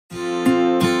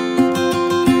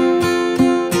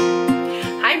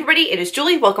everybody, it is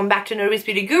Julie. Welcome back to Nobody's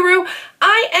Beauty Guru.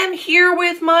 I am here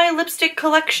with my lipstick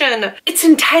collection. It's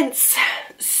intense,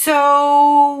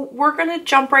 so we're gonna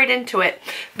jump right into it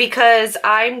because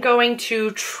I'm going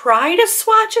to try to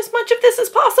swatch as much of this as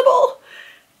possible.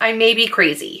 I may be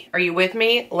crazy. Are you with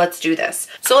me? Let's do this.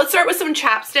 So let's start with some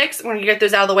chapsticks. I'm gonna get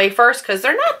those out of the way first because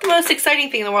they're not the most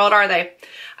exciting thing in the world, are they?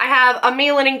 I have a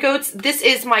Malin+Goetz. This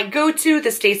is my go-to.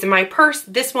 This stays in my purse.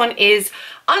 This one is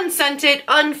unscented,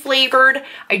 unflavored.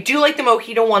 I do like the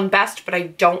Mojito one best, but I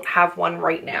don't have one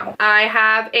right now. I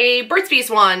have a Burt's Bees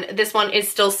one. This one is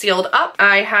still sealed up.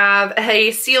 I have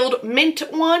a sealed mint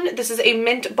one. This is a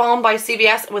mint balm by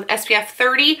CVS with SPF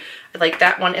 30. I like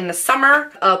that one in the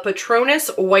summer. A Patronus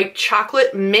white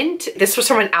chocolate mint. This was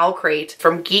from an owl crate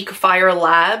from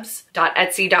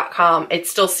geekfirelabs.etsy.com. It's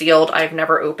still sealed. I've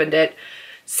never opened it.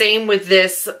 Same with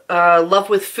this Love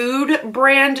with Food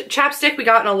brand chapstick we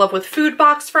got in a Love with Food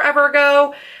box forever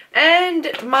ago. And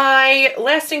my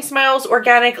Lasting Smiles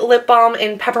Organic Lip Balm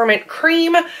in Peppermint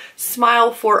Cream.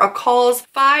 Smile for a Cause.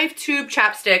 5 tube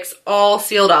chapsticks all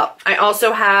sealed up. I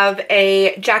also have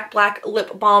a Jack Black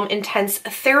Lip Balm Intense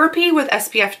Therapy with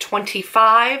SPF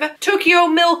 25. Tokyo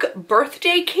Milk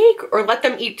Birthday Cake or Let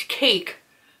Them Eat Cake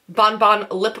Bon Bon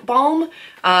Lip Balm.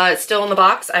 It's still in the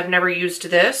box. I've never used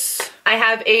this. I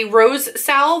have a Rose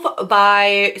Salve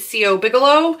by C.O.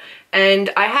 Bigelow, and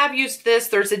I have used this.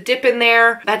 There's a dip in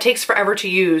there. That takes forever to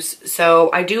use, so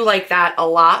I do like that a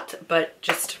lot, but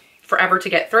just forever to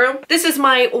get through. This is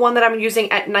my one that I'm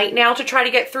using at night now to try to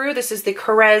get through. This is the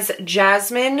Catrice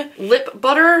Jasmine Lip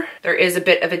Butter. There is a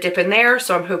bit of a dip in there,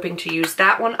 so I'm hoping to use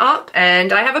that one up.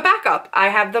 And I have a backup. I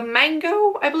have the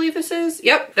Mango, I believe this is.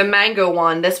 Yep, the Mango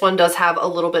one. This one does have a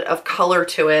little bit of color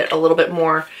to it, a little bit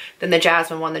more than the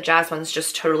Jasmine one. The Jasmine's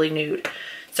just totally nude.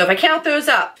 So if I count those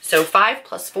up, so 5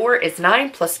 plus 4 is 9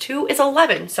 plus 2 is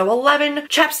 11. So 11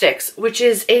 chapsticks, which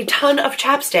is a ton of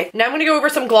chapstick. Now I'm gonna go over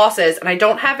some glosses, and I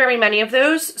don't have very many of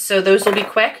those, so those will be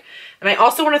quick. And I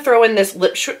also want to throw in this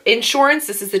Lip Insurance.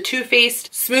 This is the Too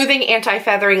Faced Smoothing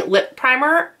Anti-Feathering Lip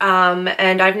Primer,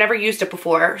 and I've never used it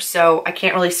before, so I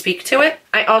can't really speak to it.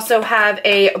 I also have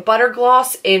a Butter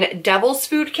Gloss in Devil's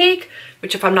Food Cake,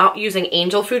 which if I'm not using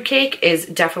Angel Food Cake is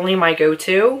definitely my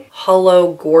go-to.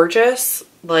 Hello Gorgeous.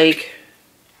 Like,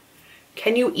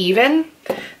 can you even?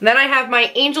 And then I have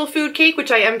my Angel Food Cake, which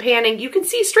I am panning. You can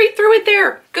see straight through it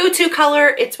there. Go-to color,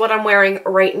 it's what I'm wearing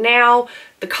right now.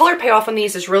 The color payoff on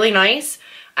these is really nice.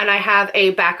 And I have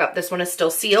a backup. This one is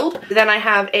still sealed. Then I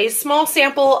have a small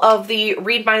sample of the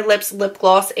Read My Lips lip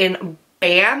gloss in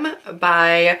Bam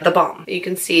by the Balm. You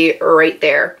can see right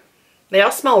there. They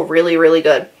all smell really, really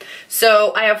good.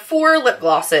 So I have 4 lip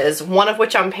glosses, one of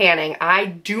which I'm panning. I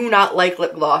do not like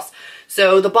lip gloss.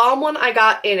 So the Balm one I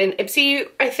got in an Ipsy,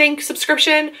 I think,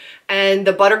 subscription, and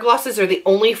the butter glosses are the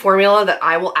only formula that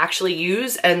I will actually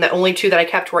use, and the only 2 that I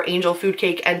kept were Angel Food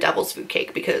Cake and Devil's Food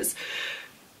Cake because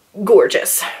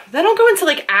gorgeous. Then I'll go into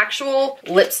like actual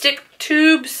lipstick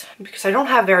tubes because I don't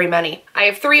have very many. I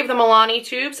have 3 of the Milani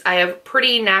tubes. I have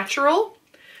Pretty Natural,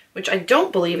 which I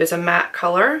don't believe is a matte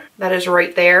color. That is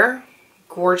right there.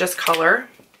 Gorgeous color.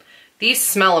 These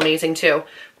smell amazing too.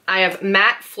 I have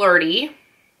Matte Flirty,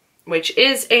 which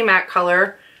is a matte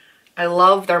color. I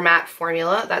love their matte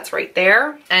formula. That's right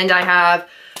there. And I have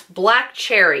Black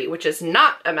Cherry, which is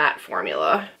not a matte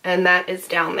formula, and that is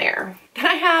down there. Then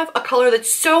I have a color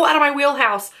that's so out of my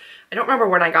wheelhouse. I don't remember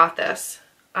when I got this.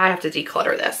 I have to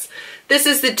declutter this. This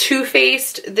is the Too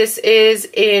Faced. This is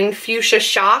in Fuchsia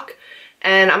Shock,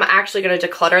 and I'm actually going to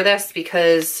declutter this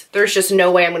because there's just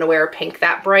no way I'm going to wear a pink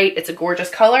that bright. It's a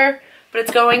gorgeous color, but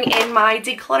it's going in my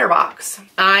declutter box.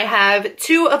 I have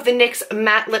 2 of the NYX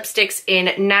matte lipsticks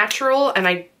in Natural, and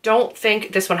I don't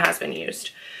think this one has been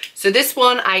used. So this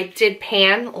one I did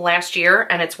pan last year,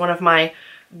 and it's one of my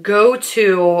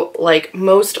go-to, like,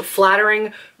 most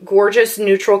flattering, gorgeous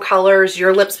neutral colors.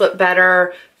 Your Lips But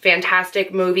Better,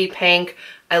 fantastic movie pink.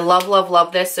 I love, love,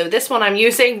 love this. So this one I'm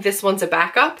using. This one's a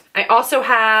backup. I also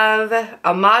have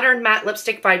a Modern Matte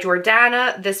Lipstick by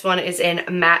Jordana. This one is in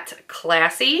Matte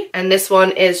Classy. And this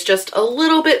one is just a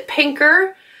little bit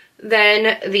pinker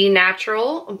than the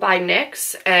Natural by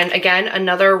NYX. And again,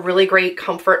 another really great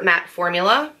comfort matte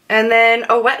formula. And then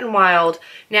a Wet n Wild.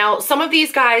 Now, some of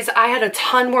these guys, I had a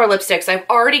ton more lipsticks. I've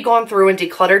already gone through and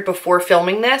decluttered before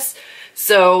filming this.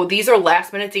 So these are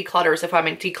last minute declutters if I'm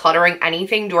decluttering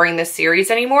anything during this series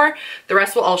anymore. The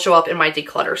rest will all show up in my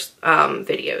declutter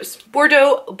videos.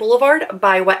 Bordeaux Boulevard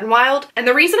by Wet n Wild. And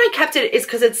the reason I kept it is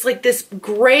because it's like this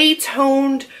gray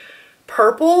toned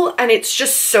purple, and it's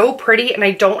just so pretty, and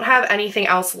I don't have anything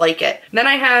else like it. Then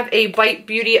I have a Bite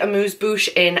Beauty Amuse Bouche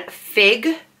in Fig,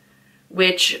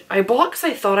 which I bought because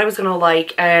I thought I was gonna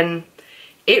like, and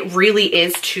it really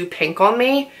is too pink on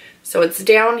me. So it's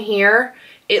down here.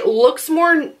 It looks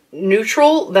more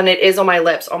neutral than it is on my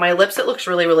lips. On my lips it looks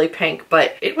really, really pink,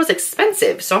 but it was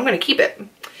expensive, so I'm gonna keep it.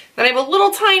 Then I have a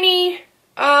little tiny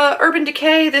Urban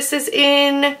Decay. This is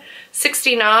in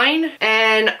 69,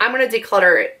 and I'm gonna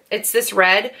declutter it. It's this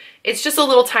red. It's just a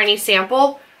little tiny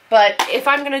sample, but if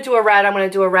I'm gonna do a red, I'm gonna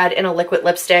do a red in a liquid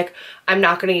lipstick. I'm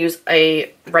not gonna use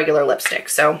a regular lipstick,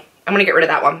 so I'm gonna get rid of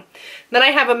that one. Then I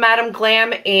have a Madame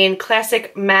Glam in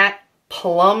Classic Matte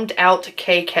Plumbed Out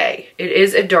KK. It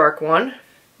is a dark one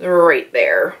right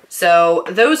there. So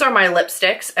those are my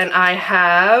lipsticks, and I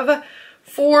have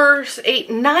 4, 8,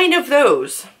 9 of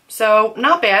those. So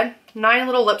not bad. 9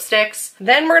 little lipsticks.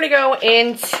 Then we're gonna go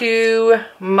into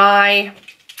my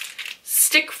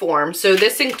stick form. So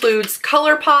this includes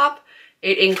ColourPop.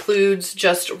 It includes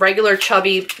just regular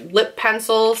chubby lip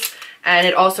pencils. And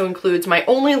it also includes my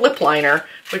only lip liner,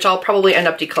 which I'll probably end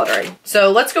up decluttering.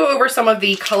 So let's go over some of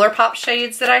the ColourPop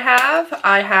shades that I have.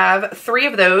 I have 3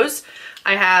 of those.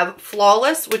 I have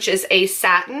Flawless, which is a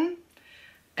satin.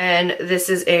 And this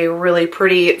is a really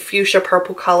pretty fuchsia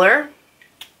purple color.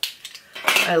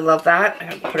 I love that. I'm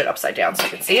gonna put it upside down so you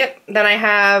can see it. Then I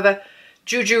have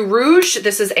Juju Rouge.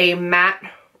 This is a matte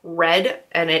red,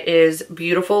 and it is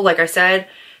beautiful. Like I said,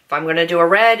 if I'm gonna do a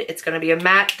red, it's gonna be a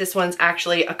matte. This one's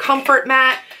actually a comfort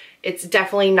matte. It's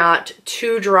definitely not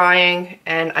too drying,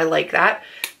 and I like that.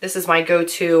 This is my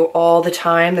go-to all the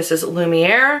time. This is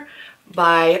Lumiere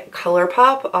by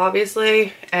ColourPop,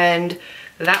 obviously, and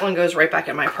that one goes right back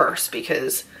in my purse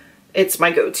because it's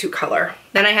my go-to color.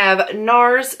 Then I have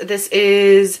NARS. This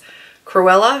is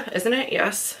Cruella, isn't it?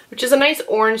 Yes. Which is a nice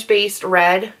orange-based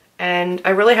red, and I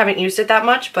really haven't used it that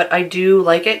much, but I do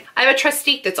like it. I have a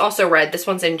Chapstick that's also red. This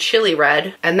one's in Chili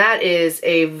Red, and that is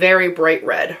a very bright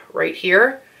red right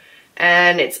here.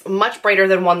 And it's much brighter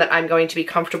than one that I'm going to be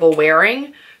comfortable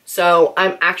wearing. So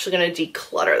I'm actually going to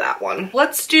declutter that one.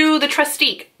 Let's do the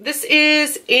Chapstick. This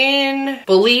is in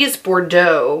Belize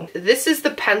Bordeaux. This is the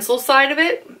pencil side of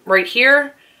it right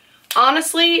here.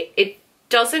 Honestly, it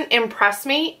doesn't impress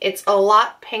me. It's a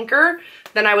lot pinker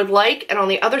than I would like. And on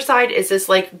the other side is this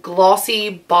like glossy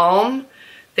balm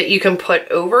that you can put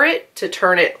over it to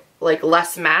turn it like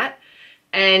less matte.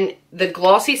 And the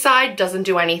glossy side doesn't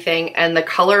do anything, and the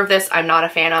color of this I'm not a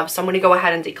fan of, so I'm going to go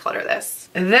ahead and declutter this.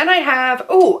 And then I have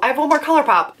one more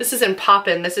ColourPop. This is in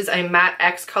Poppin'. This is a Matte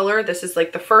X color. This is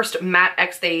like the first Matte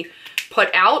X they put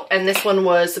out, and this one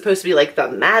was supposed to be like the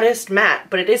mattest matte,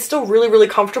 but it is still really, really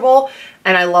comfortable,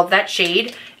 and I love that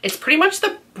shade. It's pretty much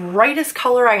the brightest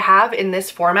color I have in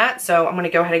this format, so I'm going to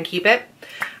go ahead and keep it.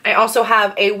 I also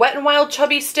have a Wet n Wild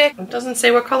Chubby Stick. It doesn't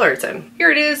say what color it's in.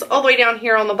 Here it is all the way down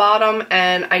here on the bottom,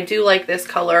 and I do like this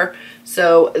color,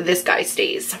 so this guy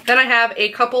stays. Then I have a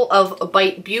couple of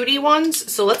Bite Beauty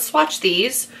ones, so let's swatch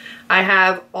these. I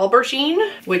have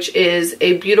Aubergine, which is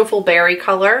a beautiful berry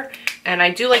color, and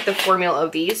I do like the formula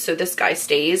of these, so this guy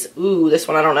stays. Ooh, this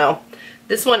one I don't know.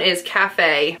 This one is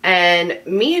Cafe, and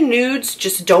me and nudes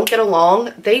just don't get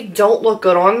along. They don't look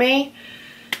good on me.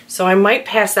 So I might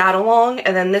pass that along.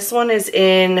 And then this one is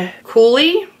in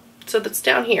Coulis. So that's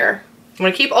down here. I'm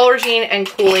going to keep Aubergine and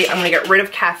Coulis. I'm going to get rid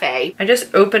of Cafe. I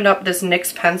just opened up this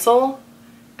NYX pencil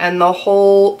and the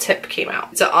whole tip came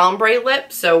out. It's an ombre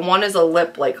lip. So one is a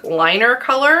lip like liner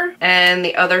color and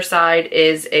the other side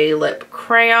is a lip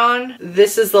crayon.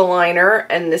 This is the liner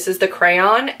and this is the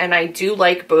crayon, and I do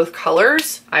like both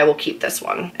colors. I will keep this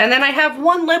one. And then I have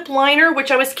one lip liner, which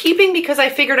I was keeping because I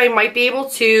figured I might be able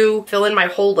to fill in my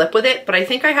whole lip with it, but I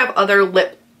think I have other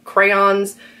lip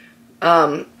crayons.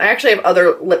 I actually have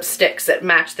other lipsticks that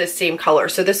match this same color.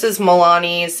 So this is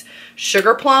Milani's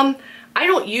Sugar Plum. I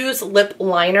don't use lip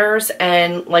liners,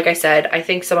 and like I said, I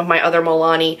think some of my other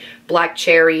Milani Black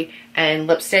Cherry and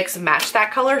lipsticks match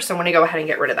that color, so I'm going to go ahead and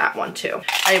get rid of that one too.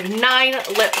 I have 9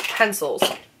 lip pencils.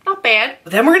 Not bad.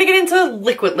 Then we're going to get into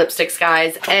liquid lipsticks,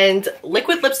 guys, and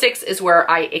liquid lipsticks is where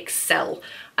I excel.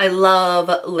 I love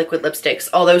liquid lipsticks,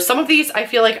 although some of these I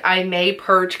feel like I may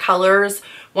purge colors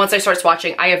once I start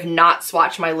swatching. I have not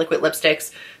swatched my liquid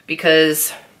lipsticks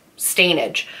because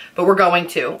stainage, but we're going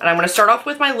to. And I'm going to start off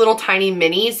with my little tiny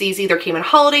minis. These either came in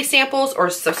holiday samples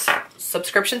or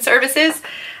subscription services,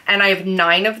 and I have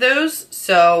 9 of those,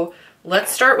 so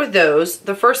let's start with those.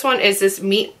 The first one is this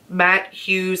Meet Matte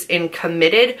Hues in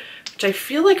Committed, which I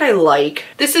feel like I like.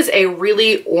 This is a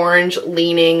really orange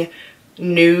leaning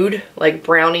nude, like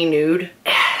brownie nude.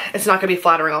 It's not gonna be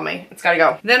flattering on me. It's gotta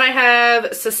go. Then I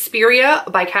have Suspiria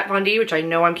by Kat Von D, which I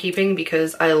know I'm keeping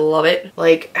because I love it.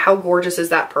 Like, how gorgeous is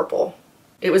that purple?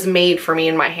 It was made for me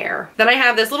in my hair. Then I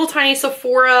have this little tiny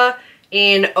Sephora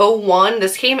in 01.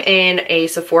 This came in a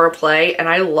Sephora play, and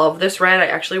I love this red. I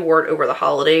actually wore it over the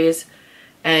holidays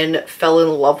and fell in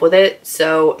love with it,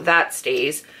 so that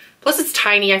stays. Plus it's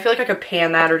tiny. I feel like I could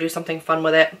pan that or do something fun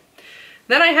with it.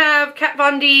 Then I have Kat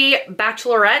Von D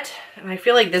Bachelorette, and I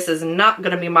feel like this is not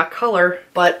going to be my color,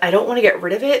 but I don't want to get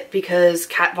rid of it because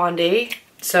Kat Von D,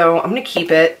 so I'm going to keep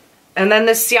it. And then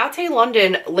this Ciate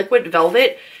London Liquid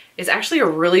Velvet is actually a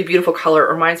really beautiful color.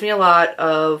 It reminds me a lot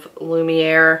of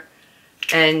Lumiere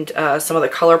and some of the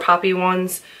Color Poppy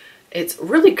ones. It's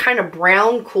really kind of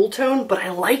brown, cool tone, but I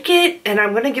like it, and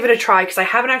I'm going to give it a try because I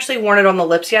haven't actually worn it on the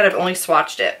lips yet. I've only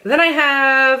swatched it. Then I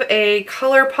have a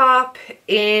ColourPop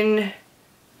in,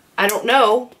 I don't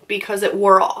know, because it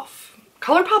wore off.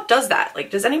 ColourPop does that.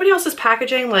 Like, does anybody else's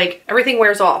packaging, like, everything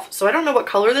wears off? So I don't know what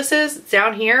color this is. It's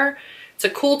down here. It's a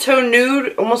cool tone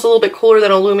nude, almost a little bit cooler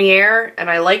than a Lumiere, and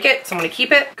I like it, so I'm going to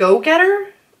keep it. Go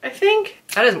Getter, I think.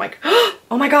 That is my,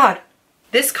 oh my god.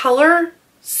 This color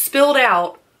spilled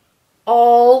out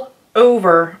all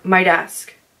over my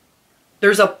desk.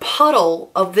 There's a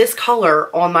puddle of this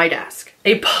color on my desk.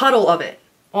 A puddle of it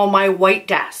on my white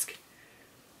desk.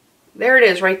 There it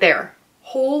is right there.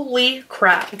 Holy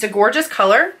crap. It's a gorgeous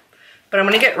color, but I'm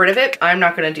going to get rid of it. I'm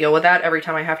not going to deal with that every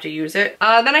time I have to use it.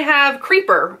 Then I have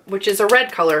Creeper, which is a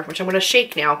red color, which I'm going to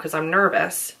shake now because I'm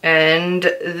nervous. And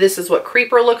this is what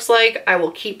Creeper looks like. I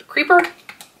will keep Creeper.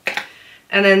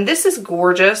 And then this is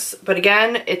gorgeous, but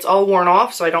again, it's all worn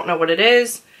off, so I don't know what it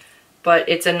is, but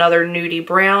it's another nudie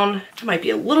brown. It might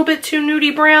be a little bit too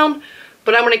nudie brown,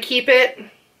 but I'm going to keep it.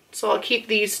 So I'll keep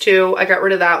these two. I got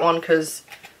rid of that one because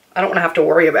I don't want to have to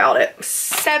worry about it.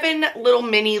 7 little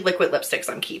mini liquid lipsticks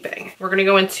I'm keeping. We're going to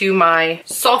go into my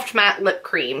soft matte lip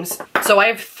creams. So I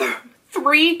have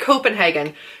 3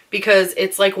 Copenhagen because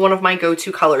it's like one of my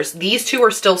go-to colors. These 2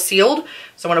 are still sealed,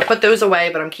 so I'm going to put those away,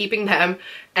 but I'm keeping them.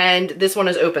 And this one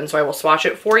is open, so I will swatch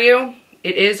it for you.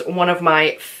 It is one of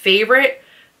my favorite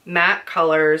matte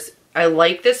colors. I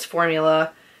like this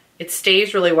formula. It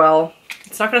stays really well.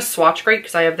 It's not going to swatch great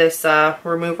because I have this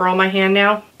remover on my hand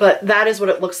now, but that is what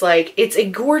it looks like. It's a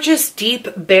gorgeous deep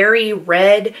berry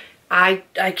red. I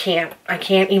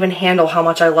can't even handle how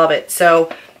much I love it.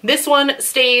 So this one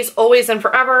stays always and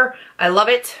forever. I love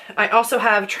it. I also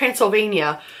have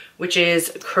Transylvania, which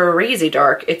is crazy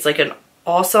dark. It's like an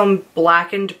awesome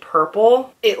blackened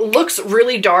purple. It looks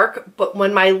really dark, but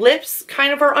when my lips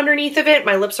kind of are underneath of it,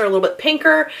 my lips are a little bit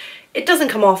pinker, it doesn't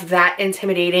come off that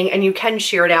intimidating, and you can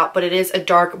sheer it out, but it is a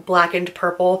dark blackened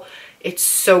purple. It's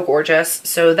so gorgeous.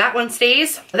 So that one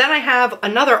stays. Then I have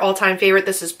another all-time favorite.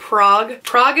 This is Prague.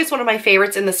 Prague is one of my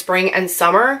favorites in the spring and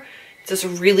summer. It's this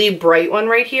really bright one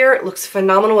right here. It looks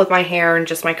phenomenal with my hair and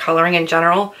just my coloring in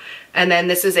general. And then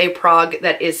this is a Prague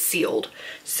that is sealed.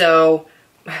 So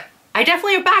I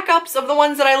definitely have backups of the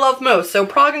ones that I love most. So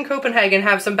Prague and Copenhagen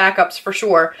have some backups for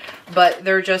sure, but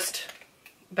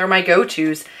they're my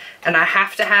go-tos, and I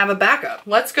have to have a backup.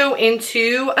 Let's go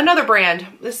into another brand.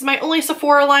 This is my only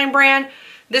Sephora line brand.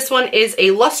 This one is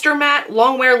a Luster Matte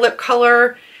Long Wear Lip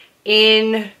Color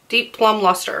in Deep Plum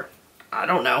Luster. I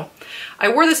don't know.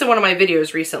 I wore this in one of my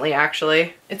videos recently,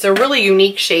 actually. It's a really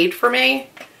unique shade for me.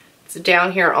 It's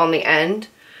down here on the end.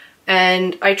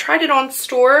 And I tried it in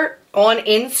store,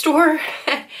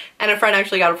 and a friend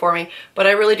actually got it for me, but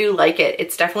I really do like it.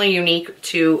 It's definitely unique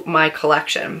to my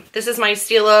collection. This is my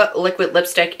Stila liquid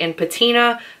lipstick in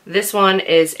Patina. This one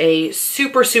is a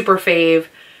super, super fave,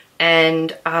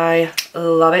 and I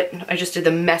love it. I just did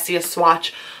the messiest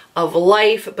swatch of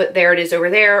life, but there it is over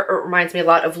there. It reminds me a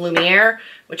lot of Lumiere,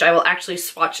 which I will actually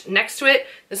swatch next to it.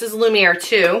 This is Lumiere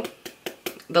 2,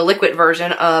 the liquid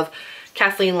version of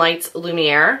Kathleen Light's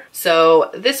Lumiere.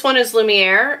 So this one is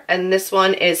Lumiere, and this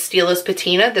one is Stila's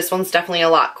Patina. This one's definitely a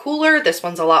lot cooler. This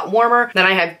one's a lot warmer. Then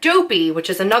I have Dopey, which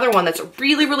is another one that's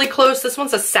really, really close. This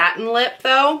one's a satin lip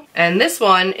though. And this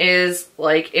one is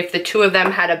like if the 2 of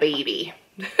them had a baby.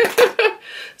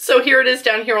 So here it is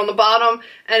down here on the bottom,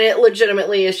 and it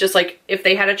legitimately is just like if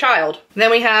they had a child.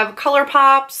 Then we have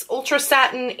ColourPop's Ultra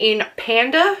Satin in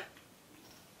Panda,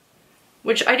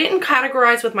 which I didn't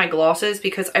categorize with my glosses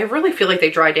because I really feel like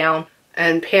they dry down.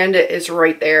 And Panda is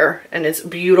right there, and it's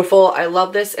beautiful. I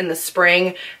love this in the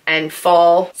spring and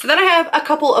fall. So then I have a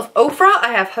couple of Ofra.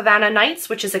 I have Havana Nights,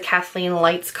 which is a Kathleen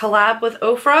Lights collab with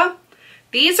Ofra.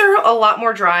 These are a lot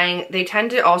more drying. They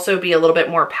tend to also be a little bit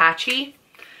more patchy,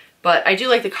 but I do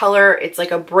like the color. It's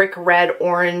like a brick red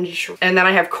orange. And then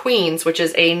I have Queens, which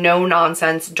is a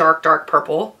no-nonsense dark, dark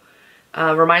purple.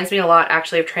 Reminds me a lot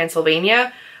actually of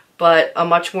Transylvania, but a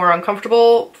much more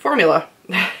uncomfortable formula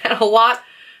and a lot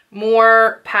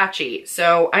more patchy.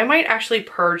 So I might actually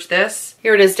purge this.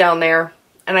 Here it is down there.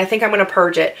 and I think I'm going to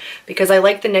purge it because I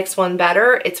like the NYX one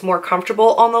better. It's more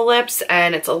comfortable on the lips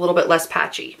and it's a little bit less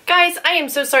patchy. Guys, I am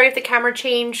so sorry if the camera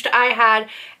changed. I had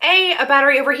A,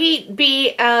 battery overheat,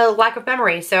 B, a lack of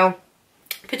memory. So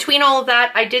between all of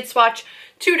that, I did swatch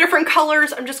 2 different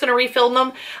colors. I'm just going to refilm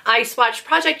them. I swatched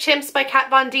Project Chimps by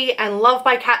Kat Von D and Love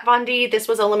by Kat Von D. This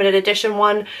was a limited edition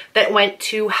one that went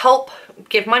to help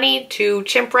give money to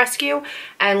Chimp Rescue,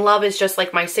 and Love is just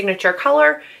like my signature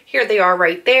color. Here they are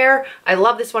right there. I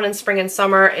love this one in spring and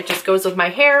summer. It just goes with my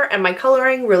hair and my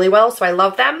coloring really well, so I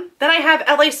love them. Then I have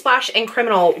LA Splash and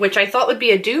Criminal, which I thought would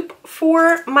be a dupe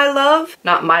for my Love.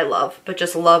 Not my Love, but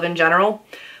just Love in general.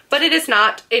 But it is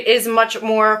not. It is much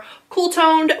more cool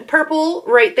toned purple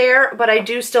right there, but I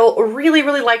do still really,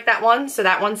 really like that one, so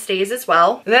that one stays as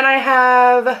well. Then I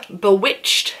have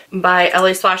Bewitched by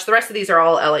LA Splash. The rest of these are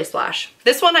all LA Splash.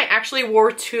 This one I actually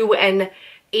wore to an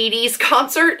 80s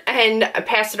concert and I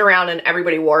passed it around and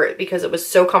everybody wore it because it was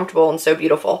so comfortable and so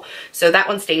beautiful. So that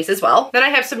one stays as well. Then I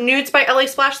have some nudes by LA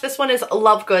Splash. This one is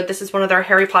Love Good. This is one of their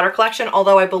Harry Potter collection,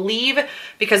 although I believe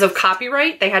because of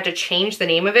copyright they had to change the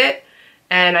name of it.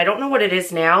 And I don't know what it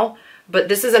is now, but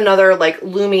this is another like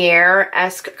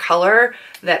Lumiere-esque color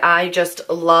that I just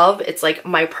love. It's like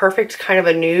my perfect kind of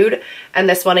a nude. And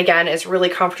this one again is really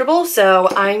comfortable. So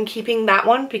I'm keeping that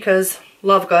one because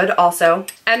Love Good also.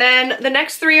 And then the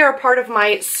next 3 are part of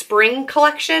my spring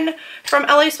collection from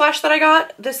LA Splash that I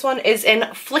got. This one is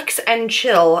in Flicks and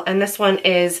Chill. And this one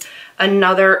is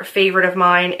another favorite of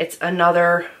mine. It's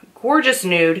another gorgeous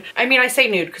nude. I mean, I say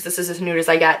nude because this is as nude as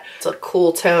I get. It's a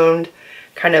cool toned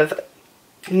kind of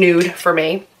nude for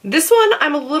me. This one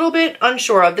I'm a little bit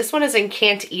unsure of. This one is in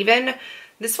Can't Even.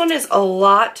 This one is a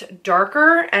lot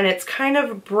darker and it's kind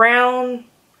of brown,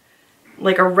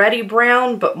 like a reddy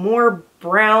brown, but more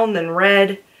brown than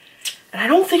red. And I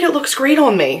don't think it looks great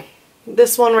on me.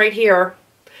 This one right here.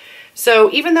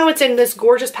 So even though it's in this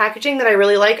gorgeous packaging that I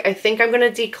really like, I think I'm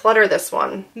going to declutter this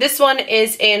one. This one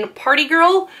is in Party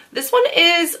Girl. This one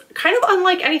is kind of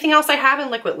unlike anything else I have in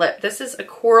Liquid Lip. This is a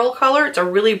coral color. It's a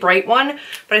really bright one,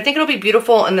 but I think it'll be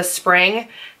beautiful in the spring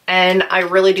and I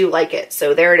really do like it.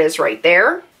 So there it is right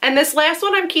there. And this last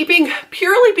one I'm keeping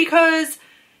purely because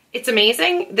it's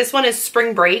amazing. This one is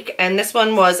Spring Break, and this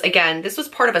one was, again, this was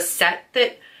part of a set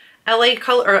that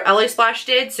LA Splash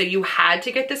did, so you had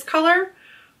to get this color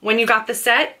when you got the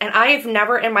set, and I have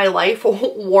never in my life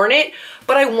worn it,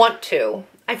 but I want to.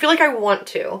 I feel like I want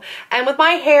to. And with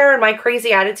my hair and my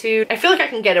crazy attitude, I feel like I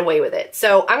can get away with it.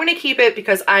 So I'm going to keep it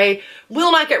because I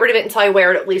will not get rid of it until I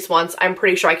wear it at least once. I'm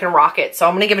pretty sure I can rock it, so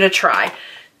I'm going to give it a try.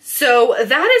 So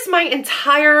that is my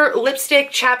entire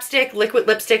lipstick, chapstick, liquid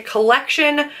lipstick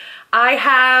collection. I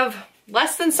have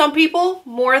less than some people,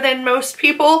 more than most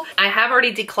people. I have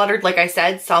already decluttered, like I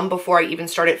said, some before I even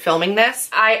started filming this.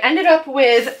 I ended up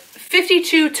with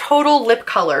 52 total lip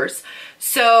colors.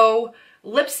 So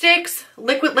lipsticks,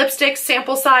 liquid lipsticks,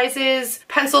 sample sizes,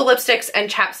 pencil lipsticks, and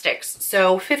chapsticks.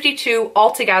 So 52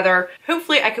 altogether.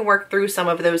 Hopefully I can work through some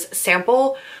of those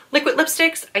sample liquid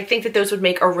lipsticks. I think that those would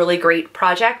make a really great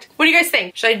project. What do you guys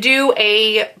think? Should I do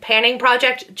a panning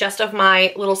project just of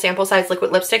my little sample size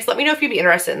liquid lipsticks? Let me know if you'd be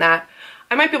interested in that.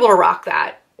 I might be able to rock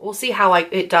that. We'll see how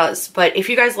it does. But if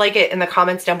you guys like it in the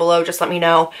comments down below, just let me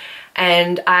know.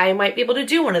 And I might be able to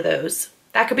do one of those.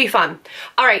 That could be fun.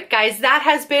 All right, guys, that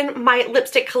has been my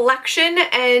lipstick collection,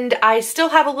 and I still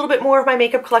have a little bit more of my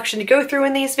makeup collection to go through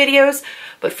in these videos.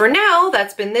 But for now,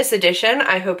 that's been this edition.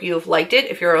 I hope you've liked it.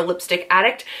 If you're a lipstick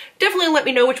addict, definitely let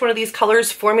me know which one of these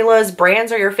colors, formulas,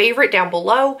 brands are your favorite down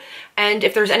below. And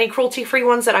if there's any cruelty-free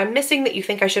ones that I'm missing that you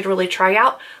think I should really try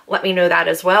out, let me know that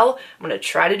as well. I'm gonna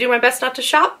try to do my best not to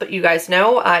shop, but you guys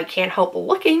know I can't help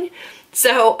looking.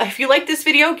 So if you like this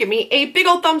video, give me a big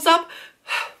old thumbs up.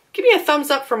 Give me a thumbs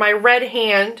up for my red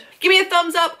hand. Give me a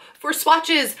thumbs up for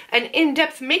swatches and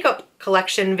in-depth makeup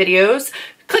collection videos.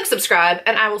 Click subscribe,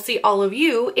 and I will see all of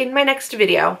you in my next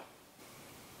video.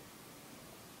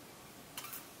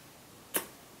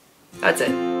 That's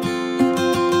it.